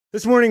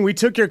This morning, we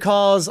took your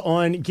calls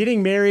on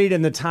getting married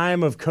in the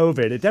time of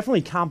COVID. It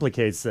definitely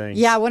complicates things.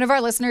 Yeah, one of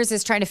our listeners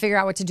is trying to figure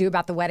out what to do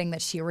about the wedding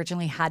that she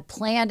originally had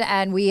planned,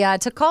 and we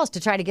took calls to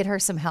try to get her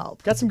some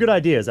help. Got some good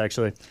ideas,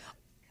 actually.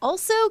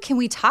 Also, can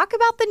we talk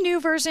about the new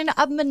version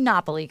of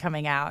Monopoly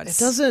coming out? It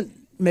doesn't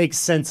make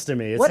sense to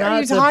me. It's What not are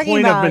you the talking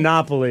point about? of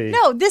Monopoly.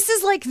 No, this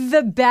is like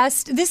the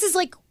best. This is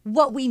like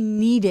what we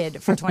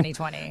needed for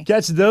 2020.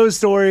 Catch those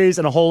stories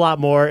and a whole lot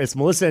more. It's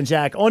Melissa and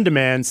Jack on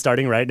demand,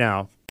 starting right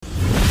now.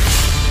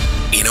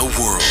 In a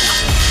world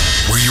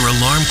where your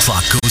alarm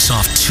clock goes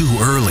off too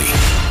early,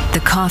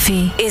 the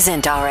coffee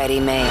isn't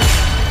already made,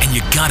 and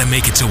you gotta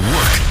make it to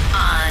work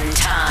on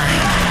time.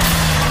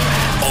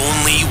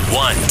 Only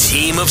one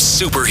team of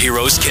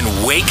superheroes can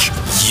wake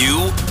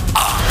you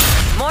up.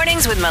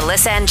 Mornings with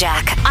Melissa and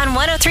Jack on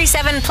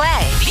 103.7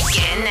 Play.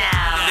 Begin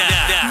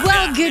now.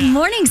 Well, good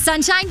morning,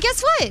 sunshine.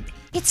 Guess what?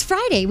 It's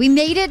Friday. We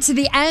made it to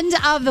the end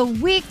of the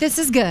week. This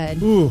is good.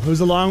 Ooh, it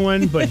was a long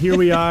one, but here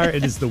we are.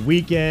 It is the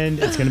weekend.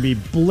 It's going to be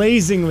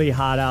blazingly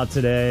hot out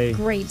today.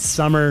 Great.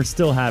 Summer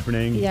still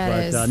happening. Yeah,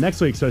 it but is. Next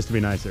week's supposed to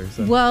be nicer.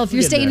 So Well, if you're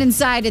we'll get staying there.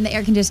 inside in the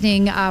air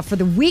conditioning for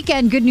the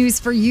weekend, good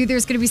news for you.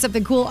 There's going to be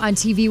something cool on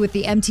TV with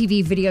the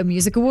MTV Video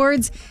Music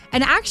Awards.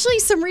 And actually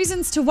some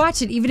reasons to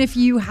watch it, even if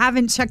you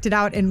haven't checked it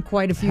out in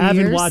quite a few years.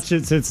 Haven't watched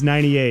it since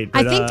 98,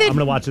 but I think that- I'm going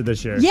to watch it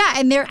this year. Yeah,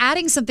 and they're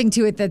adding something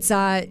to it that's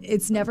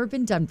it's never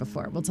been done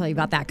before. We'll tell you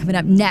about that coming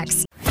up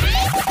next.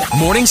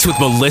 Mornings with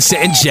Melissa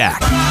and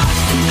Jack.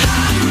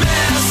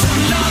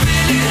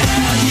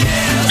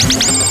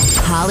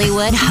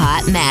 Hollywood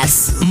Hot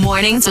Mess.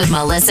 Mornings with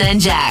Melissa and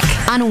Jack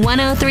on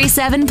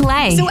 103.7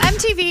 Play. So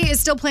MTV is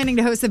still planning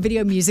to host the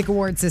Video Music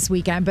Awards this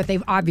weekend, but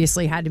they've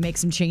obviously had to make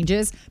some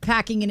changes,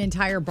 packing an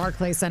entire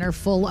Barclays Center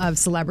full of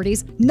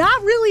celebrities.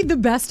 Not really the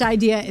best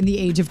idea in the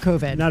age of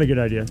COVID. Not a good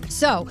idea.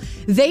 So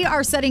they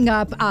are setting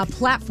up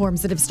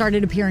platforms that have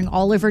started appearing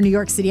all over New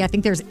York City. I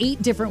think there's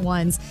 8 different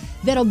ones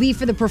that'll be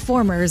for the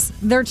performers.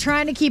 They're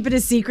trying to keep it a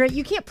secret.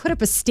 You can't put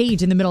up a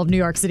stage in the middle of New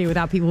York City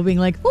without people being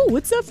like, oh,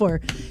 what's that for?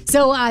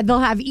 So they'll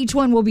have each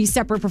one will be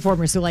separate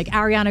performers. So like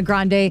Ariana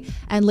Grande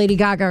and Lady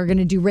Gaga are going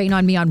to do Rain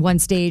on Me on one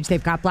stage.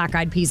 They've got Black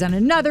Eyed Peas on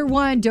another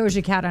one,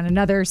 Doja Cat on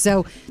another.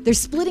 So they're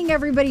splitting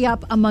everybody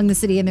up among the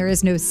city, and there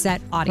is no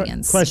set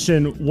audience.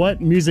 Question, what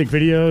music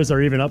videos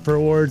are even up for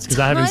awards? Because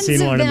I haven't Tons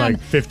seen of one in them.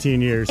 like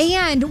 15 years.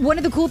 And one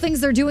of the cool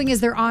things they're doing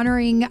is they're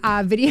honoring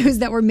videos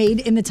that were made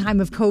in the time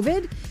of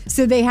COVID.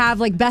 So they have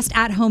like best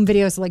at-home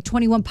videos. So like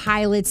 21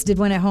 Pilots did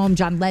one at home.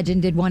 John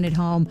Legend did one at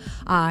home.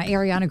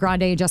 Ariana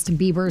Grande and Justin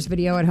Bieber's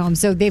video at home.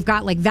 So they've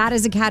got like that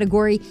as a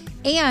category.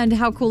 And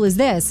how cool is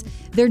this?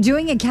 They're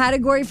doing a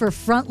category for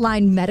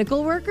frontline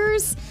medical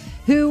workers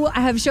who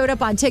have showed up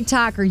on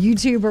TikTok or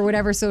YouTube or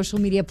whatever social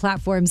media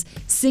platforms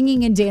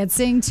singing and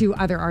dancing to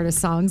other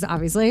artists' songs,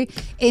 obviously,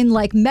 in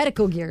like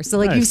medical gear. So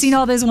like Nice. you've seen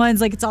all those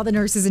ones, like it's all the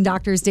nurses and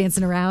doctors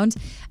dancing around.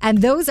 And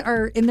those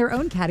are in their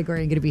own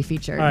category and going to be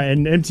featured. All right,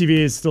 and MTV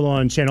is still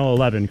on Channel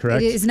 11,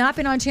 correct? It has not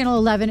been on Channel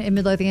 11 in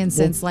Midlothian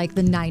since like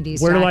the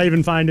 90s. Where do Jack. I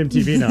even find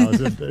MTV now?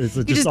 Is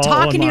it You just all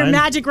talk into your online?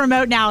 magic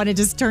remote now and it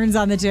just turns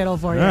on the channel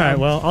for you. All right,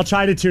 well, I'll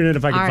try to tune in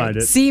if I can All right, find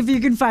it. see if you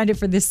can find it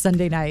for this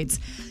Sunday night.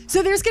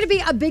 So there's going to be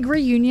a big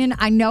reunion.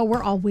 I know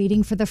we're all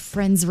waiting for the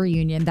Friends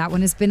reunion. That one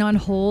has been on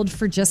hold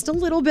for just a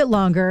little bit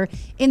longer.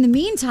 In the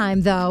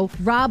meantime, though,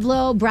 Rob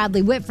Lowe,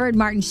 Bradley Whitford,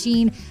 Martin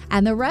Sheen,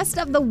 and the rest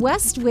of the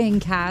West Wing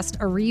cast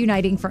are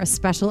reuniting for a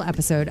special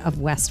episode of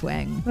West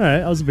Wing. All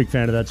right, I was a big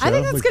fan of that show. I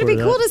think that's Look going to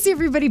be forward cool to see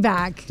everybody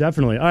back.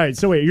 Definitely. All right,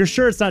 so wait, you're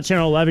sure it's not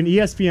Channel 11?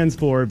 ESPN's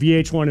 4,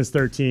 VH1 is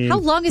 13. How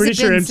long has Pretty it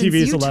sure been MTV since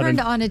is you 11. turned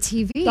on a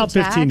TV, About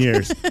 15 Jack?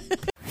 years.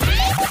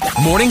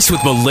 Mornings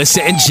with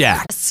Melissa and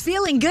Jack.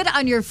 Feeling good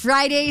on your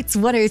Friday. It's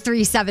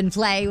 103.7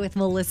 Play with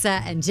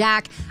Melissa and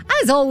Jack.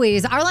 As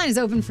always, our line is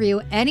open for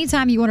you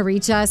anytime you want to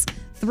reach us.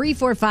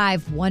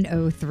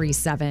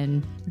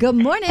 345-1037. Good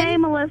morning. Hey,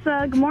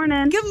 Melissa. Good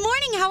morning. Good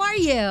morning. How are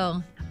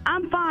you?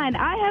 I'm fine.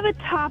 I have a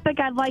topic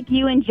I'd like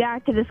you and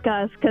Jack to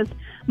discuss because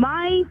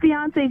my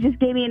fiance just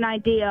gave me an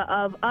idea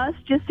of us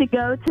just to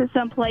go to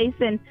some place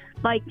and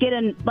like get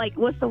an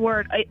what's the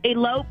word,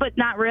 elope, but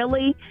not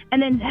really, and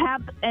then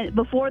have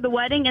before the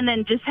wedding, and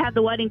then just have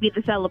the wedding be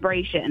the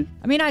celebration.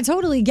 I mean, I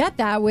totally get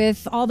that.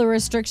 With all the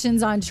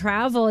restrictions on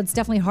travel, it's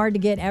definitely hard to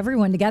get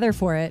everyone together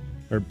for it.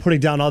 Or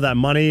putting down all that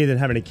money, then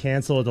having to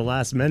cancel at the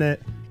last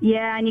minute.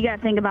 Yeah, and you got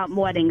to think about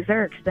weddings;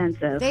 they're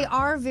expensive. They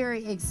are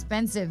very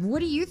expensive. What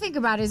do you think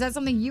about it? Is that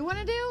something you want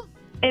to do?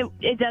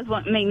 It does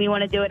make me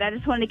want to do it. I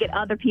just wanted to get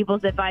other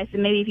people's advice,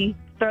 and maybe if you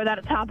throw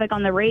that topic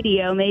on the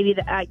radio, maybe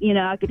I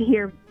could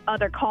hear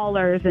other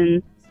callers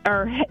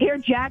or hear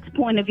Jack's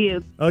point of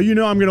view. Oh, you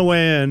know I'm going to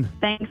weigh in.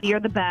 Thanks,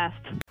 you're the best.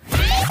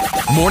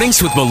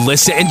 Mornings with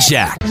Melissa and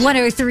Jack.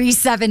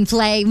 103.7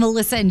 Play.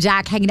 Melissa and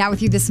Jack hanging out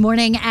with you this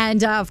morning.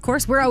 And of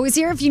course, we're always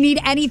here if you need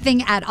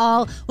anything at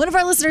all. One of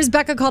our listeners,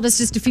 Becca, called us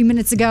just a few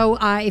minutes ago.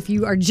 If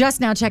you are just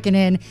now checking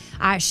in,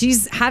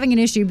 she's having an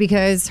issue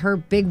because her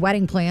big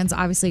wedding plans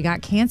obviously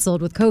got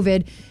canceled with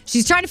COVID.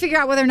 She's trying to figure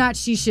out whether or not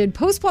she should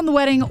postpone the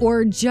wedding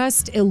or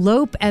just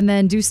elope and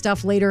then do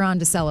stuff later on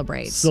to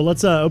celebrate. So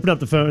let's open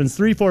up the phones.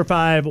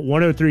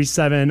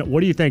 345-1037.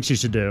 What do you think she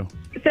should do?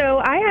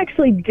 So I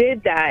actually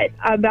did that.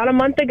 About a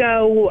month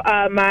ago,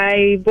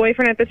 my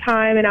boyfriend at the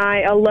time and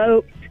I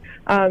eloped,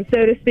 so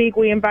to speak.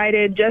 We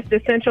invited just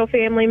essential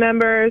family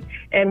members,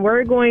 and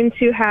we're going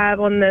to have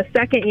on the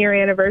 2nd year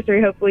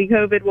anniversary, hopefully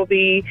COVID will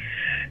be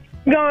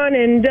gone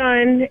and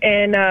done,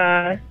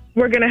 and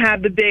we're going to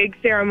have the big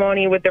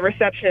ceremony with the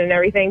reception and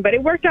everything. But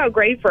it worked out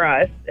great for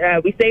us.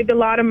 We saved a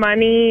lot of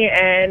money,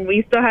 and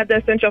we still had the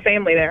essential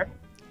family there.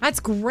 That's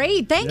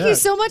great. Thank you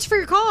so much for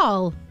your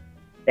call.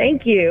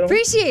 Thank you.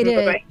 Appreciate it.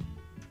 Bye-bye.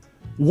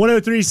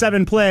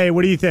 1037 Play.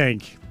 What do you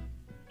think?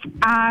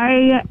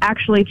 I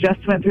actually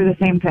just went through the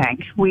same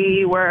thing.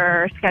 We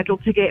were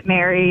scheduled to get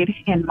married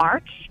in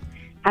March,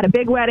 had a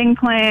big wedding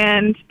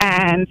planned,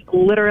 and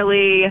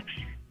literally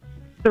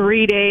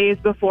 3 days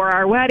before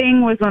our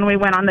wedding was when we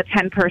went on the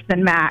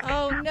 10-person max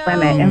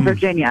limit in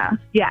Virginia.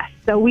 Yes.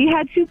 So we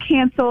had to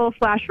cancel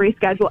 /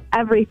 reschedule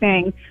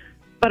everything,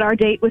 but our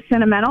date was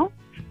sentimental.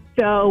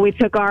 So we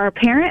took our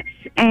parents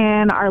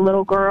and our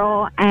little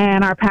girl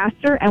and our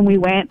pastor, and we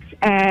went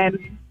and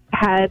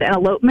had an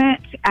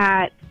elopement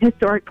at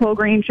historic Pole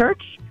Green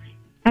Church.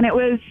 And it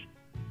was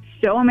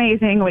so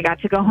amazing. We got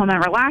to go home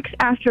and relax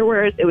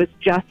afterwards. It was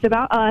just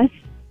about us.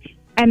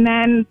 And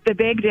then the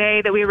big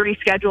day that we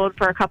rescheduled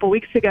for a couple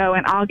weeks ago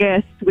in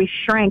August, we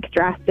shrank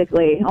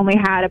drastically. Only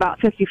had about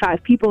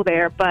 55 people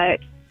there, but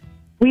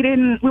we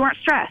weren't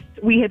stressed.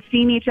 We had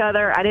seen each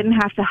other. I didn't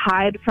have to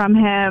hide from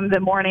him the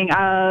morning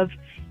of.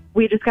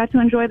 We just got to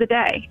enjoy the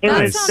day. It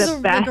that was sounds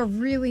the best. like a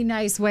really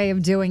nice way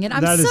of doing it.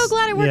 I'm so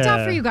glad it worked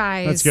out for you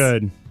guys. That's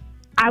good.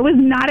 I was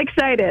not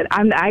excited.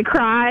 I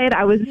cried.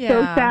 I was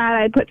so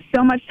sad. I put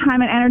so much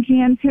time and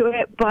energy into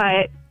it,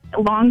 but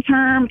long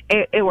term,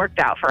 it worked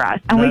out for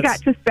us. And we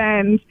got to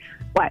spend,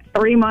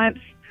 3 months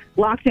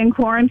locked in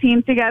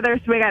quarantine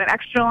together, so we got an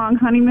extra long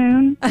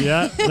honeymoon.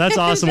 Yeah, that's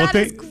awesome. That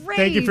Well, is great.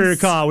 thank you for your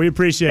call. We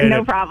appreciate it.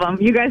 No problem.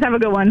 You guys have a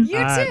good one. You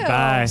All right, too.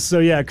 bye. So,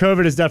 yeah,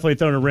 COVID has definitely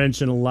thrown a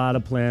wrench in a lot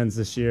of plans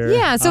this year.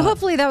 Yeah, so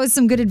hopefully that was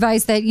some good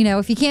advice that,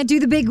 if you can't do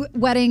the big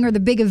wedding or the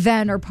big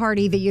event or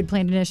party that you had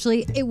planned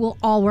initially, it will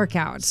all work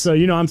out. So,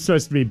 I'm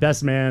supposed to be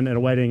best man at a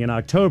wedding in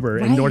October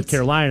in North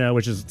Carolina,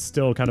 which is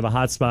still kind of a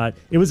hot spot.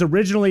 It was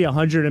originally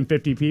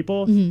 150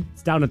 people.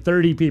 It's down to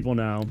 30 people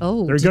now.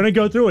 Oh. They're going to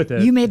go through with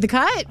it. You made the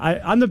cut?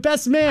 I'm the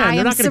best man. I They're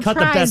am not going to cut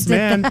the best surprised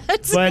man. at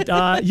that. But,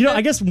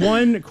 I guess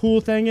one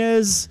cool thing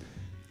is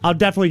I'll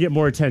definitely get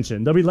more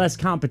attention. There'll be less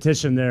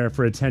competition there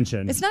for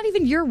attention. It's not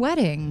even your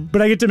wedding.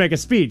 But I get to make a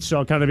speech, so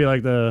I'll kind of be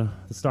like the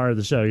star of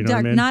the show. You know Doug,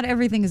 what I mean? not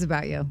everything is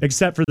about you.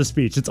 Except for the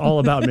speech. It's all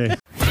about me.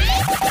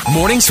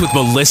 Mornings with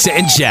Melissa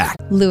and Jack.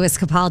 Louis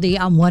Capaldi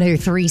on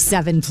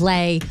 103.7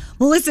 Play.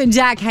 Melissa and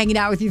Jack hanging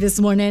out with you this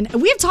morning.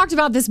 We have talked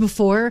about this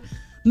before.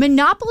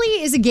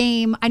 Monopoly is a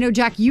game. I know,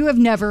 Jack, you have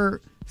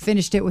never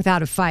finished it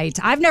without a fight.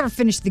 I've never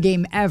finished the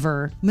game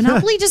ever.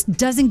 Monopoly just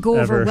doesn't go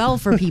over well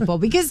for people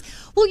because,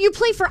 you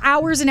play for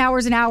hours and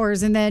hours and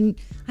hours, and then,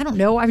 I don't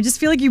know, I just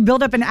feel like you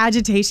build up an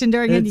agitation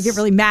during it and you get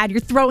really mad. You're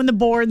throwing the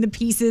board and the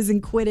pieces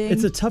and quitting.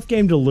 It's a tough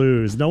game to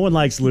lose. No one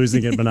likes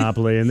losing at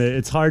Monopoly, and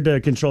it's hard to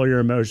control your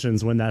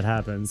emotions when that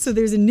happens. So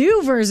there's a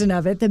new version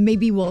of it that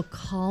maybe will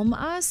calm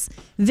us.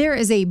 There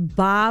is a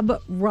Bob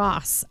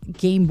Ross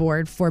game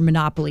board for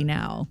Monopoly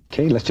now.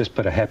 Okay, let's just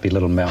put a happy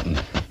little mountain,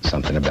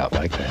 something about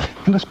like that.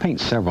 And let's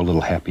paint several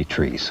little happy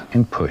trees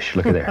and push.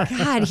 Look at there.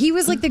 God, he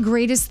was like the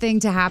greatest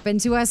thing to happen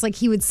to us. Like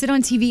he would sit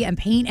on TV and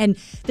paint, and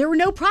there were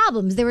no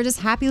problems. There were just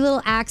happy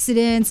little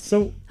accidents.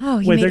 So,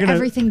 he made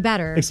everything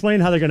better. Explain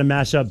how they're going to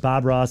mash up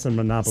Bob Ross and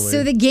Monopoly.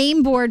 So the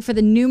game board for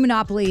the new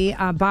Monopoly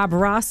Bob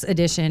Ross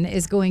edition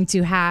is going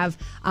to have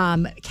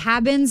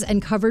cabins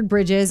and covered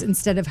bridges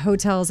instead of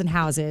hotels and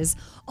houses.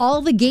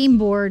 All the game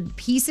board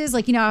pieces,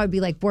 like, it would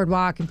be like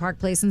Boardwalk and Park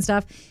Place and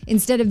stuff.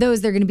 Instead of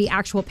those, they're going to be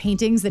actual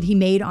paintings that he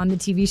made on the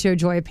TV show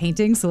Joy of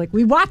Painting. So,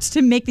 we watched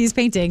him make these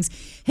paintings.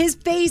 His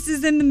face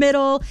is in the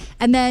middle.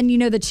 And then,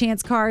 the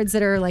chance cards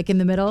that are, in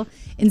the middle.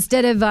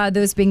 Instead of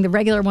those being the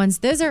regular ones,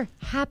 those are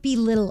happy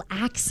little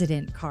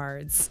accident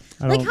cards.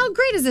 How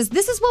great is this?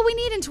 This is what we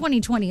need in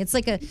 2020. It's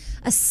like a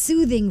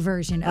soothing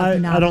version of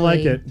Monopoly. I don't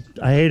like it.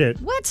 I hate it.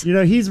 What?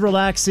 He's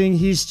relaxing,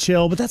 he's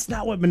chill, but that's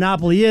not what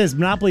Monopoly is.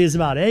 Monopoly is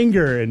about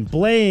anger and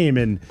blame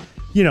and,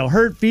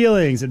 hurt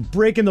feelings and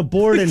breaking the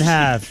board in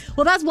half.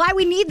 Well, that's why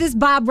we need this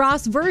Bob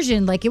Ross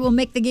version. It will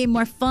make the game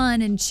more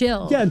fun and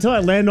chill. Yeah, until I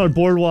land on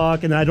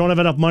Boardwalk and I don't have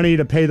enough money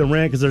to pay the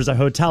rent because there's a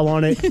hotel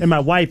on it and my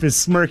wife is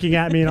smirking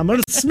at me and I'm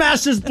going to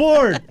smash this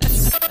board.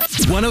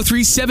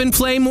 1037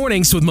 Play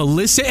Mornings with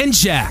Melissa and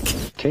Jack.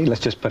 Okay,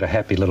 let's just put a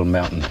happy little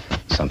mountain,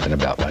 something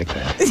about like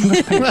that. And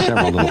let's paint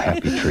several little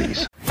happy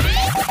trees.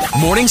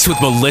 Mornings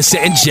with Melissa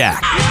and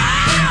Jack.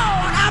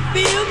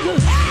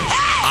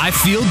 I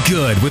Feel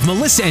Good with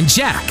Melissa and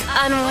Jack.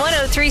 On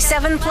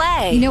 103.7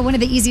 Play. You know, one of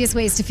the easiest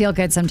ways to feel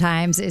good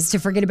sometimes is to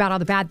forget about all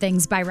the bad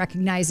things by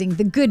recognizing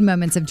the good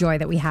moments of joy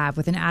that we have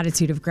with an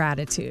attitude of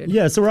gratitude.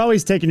 Yeah, so we're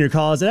always taking your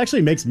calls. It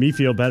actually makes me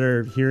feel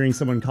better hearing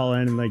someone call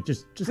in and like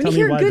just tell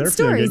me why they're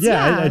feeling good.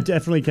 Yeah, I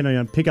definitely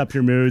can pick up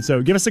your mood.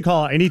 So give us a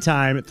call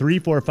anytime at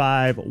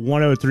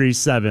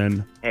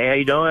 345-1037. Hey, how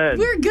you doing?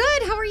 We're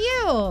good. How are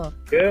you?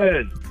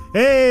 Good.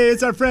 Hey,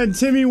 it's our friend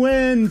Timmy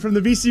Wynn from the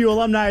VCU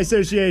Alumni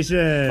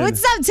Association.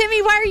 What's up, Timmy?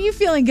 Why are you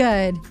feeling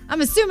good? I'm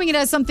assuming it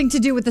has something to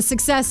do with the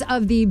success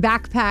of the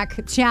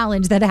backpack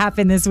challenge that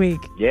happened this week.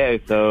 Yeah,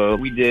 so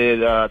we did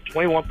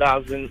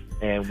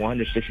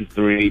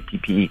 21,163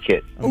 PPE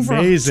kits.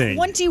 Amazing.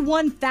 Over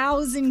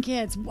 21,000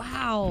 kits.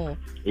 Wow.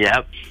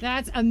 Yep.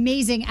 That's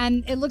amazing.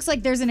 And it looks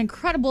like there's an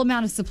incredible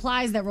amount of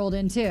supplies that rolled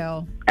in,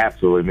 too.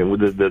 Absolutely. I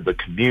mean, the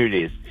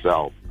community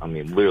itself,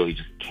 literally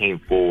just came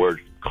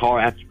forward.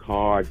 Car after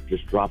car,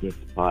 just dropping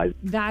supplies.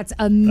 That's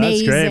amazing.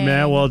 That's great,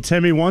 man. Well,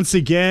 Timmy, once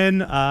again,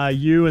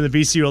 you and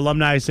the VCU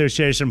Alumni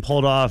Association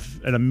pulled off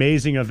an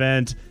amazing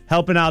event,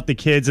 helping out the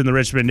kids in the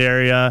Richmond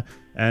area,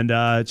 and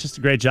it's just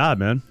a great job,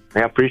 man.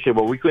 I appreciate it.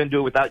 Well, we couldn't do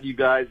it without you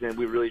guys, and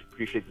we really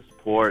appreciate the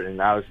support,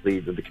 and obviously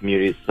the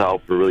community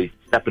itself for really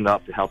stepping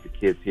up to help the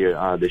kids here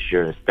this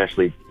year,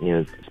 especially,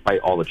 despite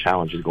all the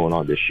challenges going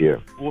on this year.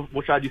 We'll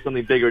try to do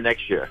something bigger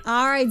next year.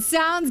 All right,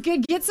 sounds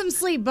good. Get some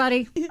sleep,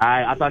 buddy. All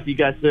right, I'll talk to you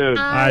guys soon.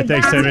 All right,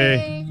 thanks,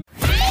 Timmy.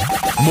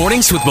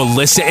 Mornings with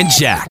Melissa and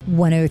Jack.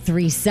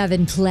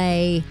 103.7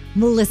 Play.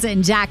 Melissa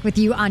and Jack with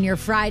you on your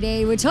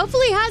Friday, which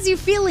hopefully has you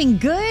feeling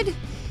good.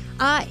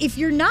 If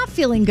you're not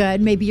feeling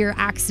good, maybe you're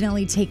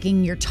accidentally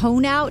taking your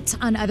tone out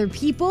on other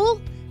people.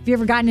 Have you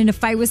ever gotten in a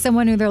fight with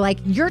someone who they're like,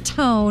 your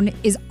tone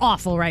is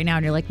awful right now?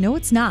 And you're like, no,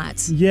 it's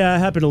not. Yeah, I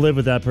happen to live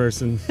with that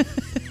person.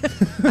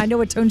 I know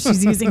what tone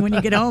she's using when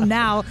you get home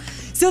now.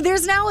 So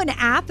there's now an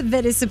app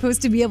that is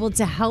supposed to be able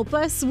to help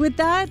us with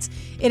that.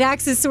 It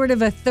acts as sort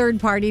of a third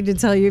party to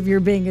tell you if you're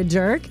being a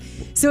jerk.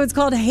 So it's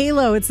called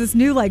Halo. It's this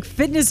new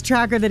fitness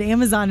tracker that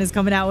Amazon is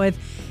coming out with.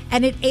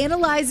 And it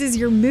analyzes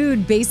your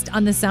mood based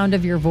on the sound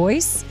of your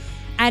voice.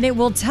 And it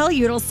will tell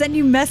you, it'll send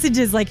you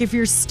messages like if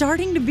you're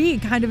starting to be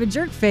kind of a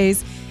jerk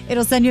face,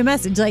 it'll send you a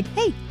message like,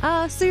 hey,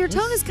 so your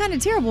tone is kind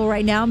of terrible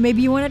right now.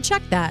 Maybe you want to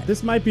check that.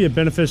 This might be a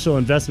beneficial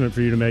investment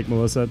for you to make,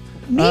 Melissa.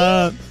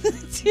 Me?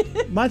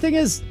 My thing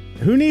is,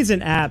 who needs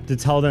an app to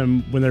tell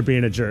them when they're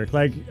being a jerk?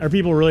 Like, are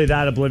people really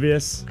that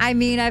oblivious? I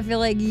mean, I feel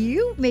like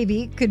you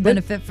maybe could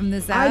benefit from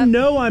this app. I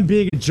know I'm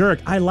being a jerk.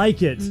 I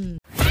like it.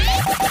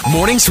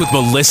 Mornings with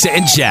Melissa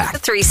and Jack.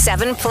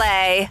 103.7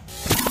 Play.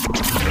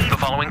 The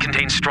following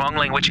contains strong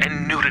language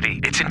and nudity.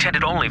 It's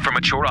intended only for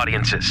mature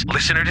audiences.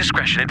 Listener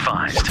discretion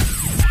advised.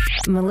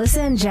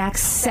 Melissa and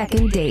Jack's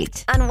second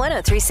date on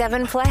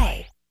 103.7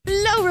 Play.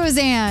 Hello,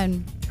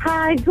 Roseanne.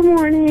 Hi, good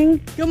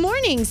morning. Good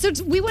morning. So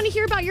we want to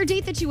hear about your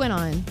date that you went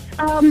on.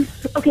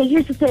 Okay,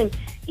 here's the thing.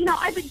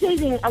 I've been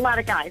dating a lot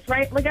of guys,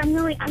 right? Like I'm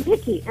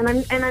picky and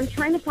I'm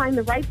trying to find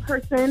the right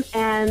person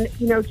and,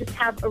 just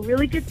have a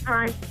really good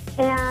time.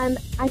 And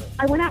I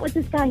went out with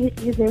this guy,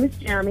 his name is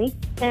Jeremy,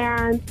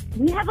 and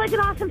we had an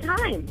awesome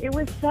time. It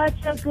was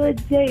such a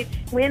good date.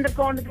 We ended up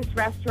going to this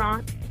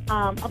restaurant,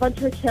 a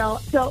bunch of chill.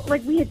 So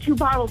we had 2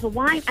 bottles of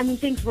wine.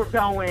 Things were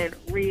going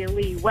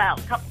really well.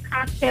 Couple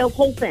cocktails,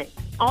 whole thing.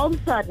 All of a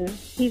sudden,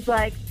 he's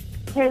like,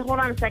 hey, hold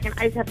on a second.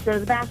 I just have to go to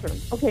the bathroom.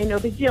 Okay, no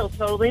big deal.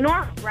 Totally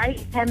normal,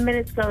 right? 10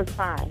 minutes goes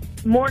by.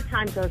 More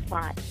time goes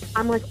by.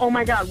 I'm like, oh,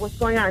 my God, what's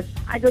going on?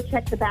 I go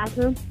check the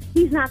bathroom.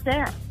 He's not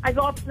there. I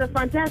go up to the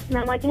front desk, and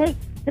I'm like, hey,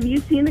 have you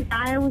seen the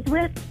guy I was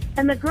with?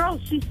 And the girl,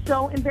 she's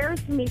so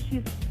embarrassed of me.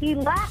 He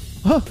left.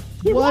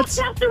 He walked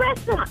out the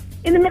restaurant.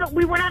 In the middle,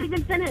 we were not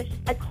even finished.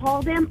 I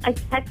called him. I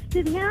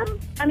texted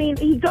him.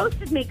 He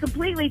ghosted me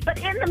completely, but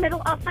in the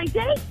middle of my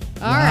date.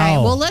 All right.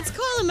 Well, let's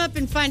call him up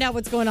and find out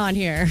what's going on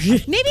here.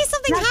 Maybe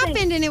something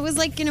happened and it was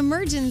an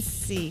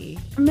emergency.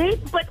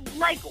 Maybe, but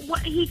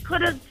what he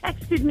could have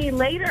texted me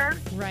later.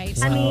 Right.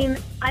 Wow.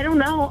 I don't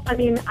know.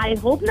 I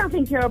hope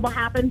nothing terrible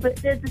happened,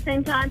 but at the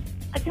same time,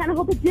 I kind of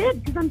hope it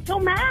did because I'm so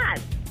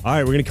mad. All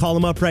right, we're going to call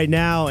him up right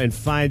now and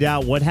find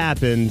out what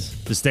happened.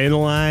 Just stay in the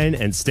line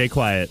and stay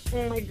quiet.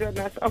 Oh, my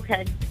goodness.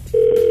 Okay.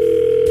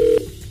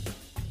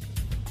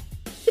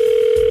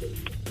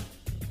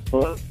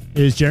 Hello?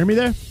 Is Jeremy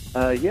there?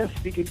 Yes,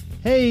 speaking.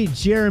 Hey,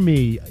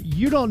 Jeremy.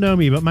 You don't know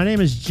me, but my name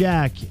is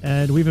Jack,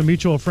 and we have a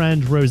mutual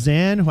friend,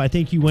 Roseanne, who I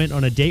think you went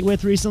on a date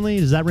with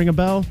recently. Does that ring a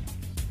bell?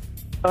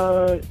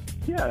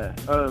 Yeah,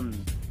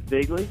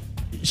 vaguely.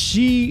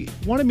 She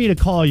wanted me to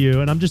call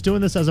you, and I'm just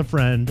doing this as a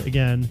friend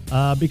again,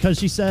 because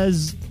she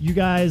says you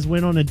guys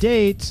went on a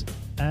date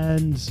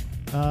and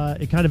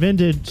it kind of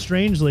ended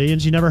strangely, and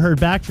she never heard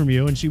back from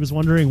you, and she was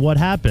wondering what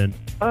happened.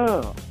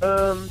 Oh,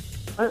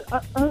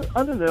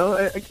 I don't know.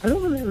 I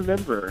don't really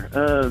remember.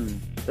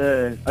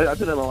 I've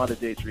been on a lot of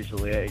dates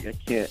recently. I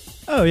can't.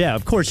 Oh yeah,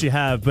 of course you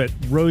have, but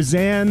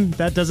Roseanne,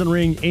 that doesn't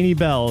ring any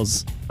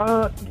bells.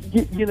 I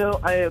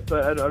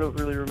don't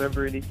really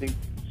remember anything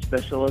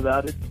special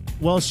about it.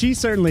 Well, she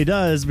certainly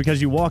does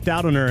because you walked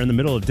out on her in the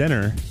middle of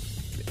dinner.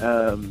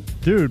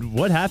 Dude,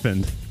 what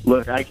happened?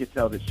 Look, I could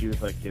tell that she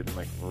was like getting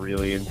like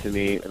really into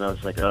me, and I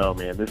was like, oh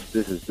man, this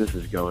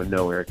is going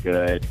nowhere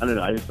good. I don't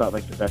know. I just thought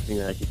like the best thing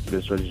that I could do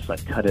is sort of just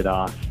like cut it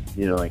off,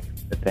 like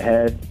at the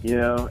head,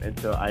 and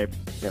so I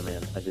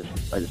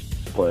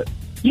just split.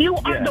 You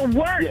are the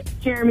worst,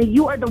 Jeremy.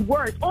 You are the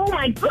worst. Oh,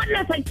 my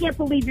goodness. I can't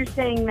believe you're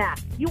saying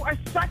that. You are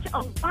such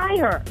a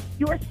liar.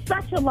 You are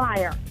such a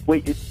liar.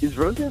 Wait, is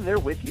Roseanne there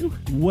with you?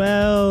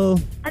 Well,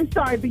 I'm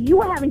sorry, but you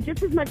were having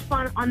just as much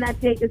fun on that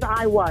date as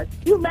I was.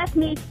 You left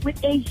me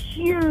with a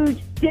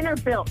huge dinner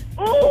bill.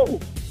 Oh,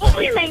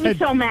 you made me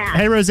so mad.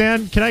 Hey,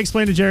 Roseanne, can I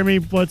explain to Jeremy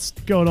what's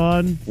going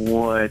on?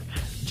 What?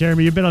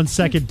 Jeremy, you've been on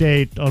second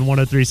date on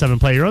 103.7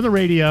 Play. You're on the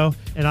radio,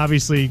 and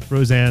obviously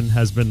Roseanne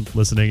has been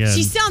listening in.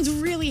 She sounds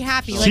really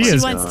happy, like she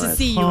wants to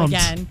see you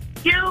again.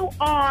 You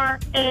are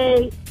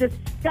a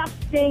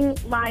disgusting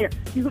liar.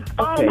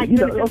 Oh, my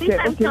goodness. At least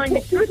I'm telling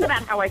the truth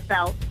about how I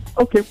felt.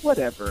 Okay,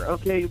 whatever.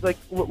 Okay, like,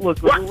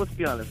 look, let's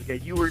be honest.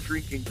 Okay, you were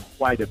drinking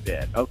quite a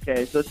bit.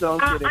 Okay, so don't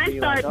get I'm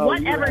sorry.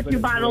 Whatever 2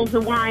 bottles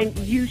of wine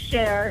you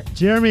share.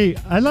 Jeremy,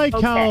 I like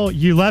how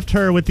you left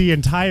her with the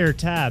entire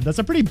tab. That's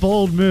a pretty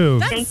bold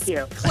move. Thank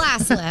you.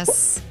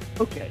 Classless.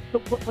 Okay,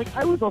 so like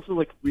I was also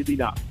like really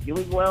not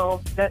feeling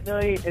well that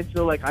night, and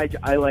so like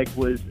I like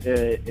was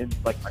in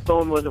like my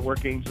phone wasn't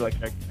working, so like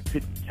I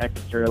couldn't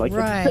text her. Like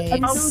right,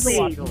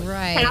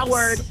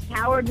 right.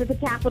 Coward with a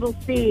capital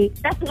C.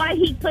 That's why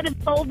he could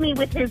have told me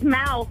with his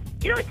mouth.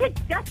 It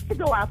takes guts to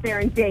go out there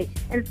and date,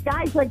 and it's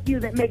guys like you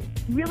that make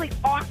really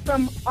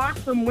awesome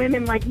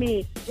women like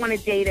me want to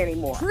date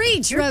anymore.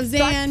 Preach, You're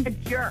Roseanne. such a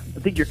jerk. I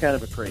think you're kind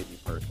of a crazy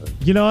person.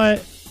 You know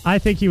what? I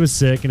think he was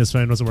sick and his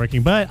phone wasn't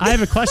working. But I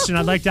have a question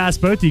I'd like to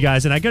ask both you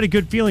guys, and I got a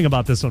good feeling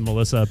about this one,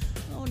 Melissa.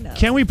 Oh, no.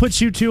 Can we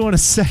put you two on a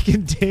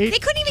second date? They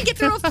couldn't even get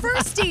through a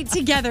first date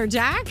together,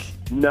 Jack.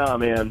 No,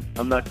 man.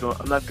 I'm not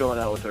going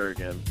out with her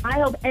again. I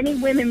hope any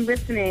women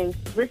listening,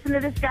 listen to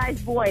this guy's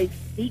voice.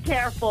 Be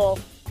careful.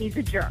 He's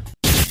a jerk.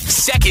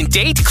 Second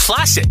date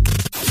classic.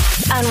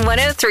 On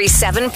 103.7